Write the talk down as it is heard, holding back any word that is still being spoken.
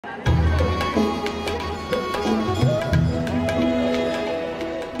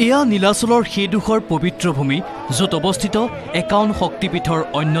এয়া নীলাচলৰ সেইডোখৰ পবিত্ৰ ভূমি য'ত অৱস্থিত 51 শক্তিপীঠৰ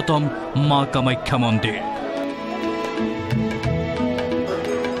অন্যতম মা কামাখ্যা মন্দিৰ।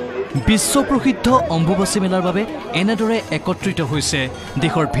 বিশ্বপ্ৰসিদ্ধ অম্বুবাচী মেলাৰ বাবে এনেদৰে একত্ৰিত হৈছে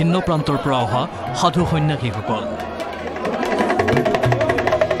দেশৰ ভিন্ন প্ৰান্তৰ পৰা অহা সাধু সন্যাসীসকল।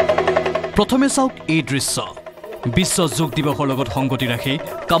 প্ৰথমে চাওক এই দৃশ্য। বিশ্ব যোগ দিৱসৰ লগত সংগতি ৰাখি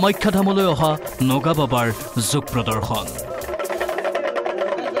কামাখ্যা ধামলৈ অহা নগা বাবাৰ যোগ প্ৰদৰ্শন।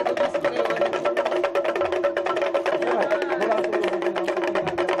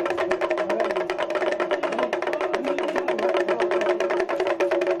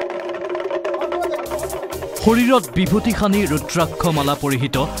 শৰীৰত বিভূতি খানি ৰুদ্ৰাক্ষ মালা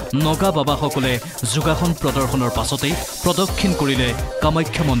পৰিহিত নগা বাবাসকলে যোগাসন প্ৰদৰ্শনৰ পাছতেই প্ৰদক্ষিণ কৰিলে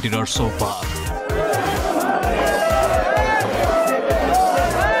কামাখ্যা মন্দিৰৰ চৌপাশ।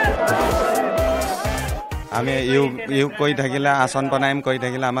 আমি योग कोई থাকিলে आसन प्राणायाम कोई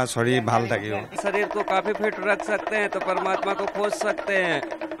থাকিলে हमारा शरीर ভাল থাকিব। शरीर को काफी फिट रख सकते हैं तो परमात्मा को खोज सकते हैं।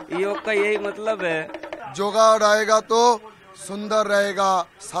 योग का यही मतलब है। योगा रहेगा तो सुंदर रहेगा,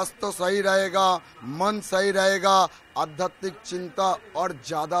 स्वास्थ्य सही रहेगा, मन सही रहेगा, आध्यात्मिक चिंता और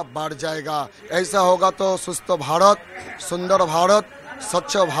ज्यादा बढ़ जाएगा। ऐसा होगा तो सुस्त भारत, सुंदर भारत,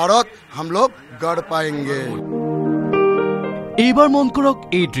 स्वच्छ भारत हम लोग गढ़ पाएंगे। এইবাৰ মন কৰক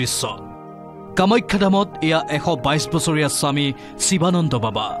এই দৃশ্য। কামাখ্যা ধামত এয়া 122 বছৰীয়া স্বামী শিৱানন্দ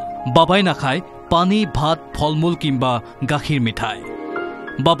বাবা। বাবাই নাখায় পানী, ভাত, ফল মূল কিংবা গাখীৰ মিঠাই।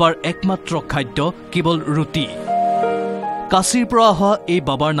 বাবাৰ একমাত্ৰ খাদ্য কেৱল ৰুটি। কাশীৰ পৰা অহা এই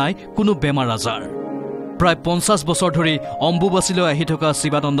বাবাৰ নাই কোনো বেমাৰ আজাৰ। প্ৰায় 50 বছৰ ধৰি অম্বুবাচীলৈ আহি থকা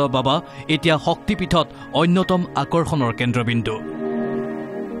শিৱানন্দ বাবা এতিয়া শক্তিপীঠত অন্যতম আকৰ্ষণৰ কেন্দ্ৰবিন্দু।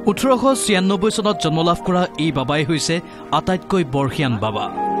 1896 চনত জন্মলাভ কৰা এই বাবাই হৈছে আটাইতকৈ বৰ্ষীয়ান বাবা।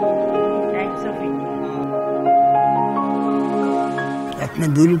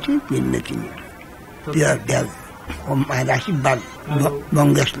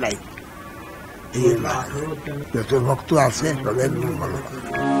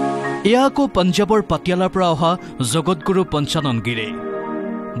 এয়া আকৌ পঞ্জাবৰ পাটিয়ালাৰ পৰা অহা জগতগুৰু পঞ্চানন গিৰি।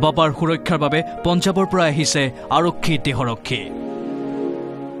 বাবাৰ সুৰক্ষাৰ বাবে পঞ্জাবৰ পৰা আহিছে আৰক্ষী দেহৰক্ষী।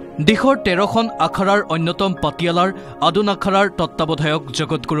 দেশৰ 13খন আখাৰাৰ অন্যতম পাটিয়ালাৰ আদুন আখাৰাৰ তত্ত্বাৱধায়ক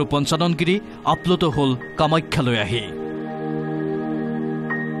জগতগুৰু পঞ্চানন গিৰি আপ্লুত হ'ল কামাখ্যালৈ আহি।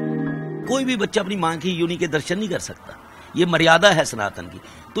 कोई भी बच्चा अपनी मां की योनि के दर्शन नहीं कर सकता। ये मर्यादा है सनातन की।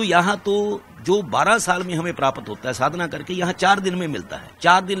 तो यहाँ तो जो 12 साल में हमें प्राप्त होता है साधना करके, यहाँ 4 दिन में मिलता है।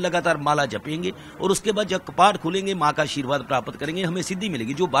 4 दिन लगातार माला जपेंगे और उसके बाद जब कपाट खोलेंगे माँ का आशीर्वाद प्राप्त करेंगे, हमें सिद्धि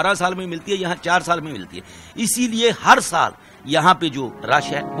मिलेगी। जो 12 साल में मिलती है यहाँ 4 साल में मिलती है। इसीलिए हर साल यहाँ पे जो रश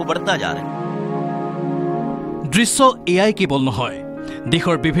है वो बढ़ता जा रहा है। दृश्य एआई केवल নহয়,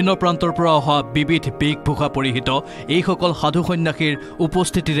 দেশৰ বিভিন্ন প্ৰান্তৰ পৰা অহা বিবিধ বেশভূষা পৰিহিত এইসকল সাধু সন্যাসীৰ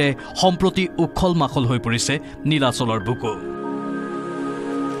উপস্থিতিৰে সম্প্ৰতি উখল মাখল হৈ পৰিছে নীলাচলৰ বুকু।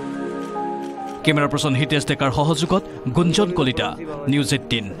 কেমেৰা পাৰ্চন হিতেশ ডেকাৰ সহযোগত গুঞ্জন Kalita, news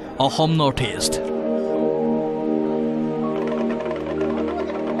 18 Assam north east.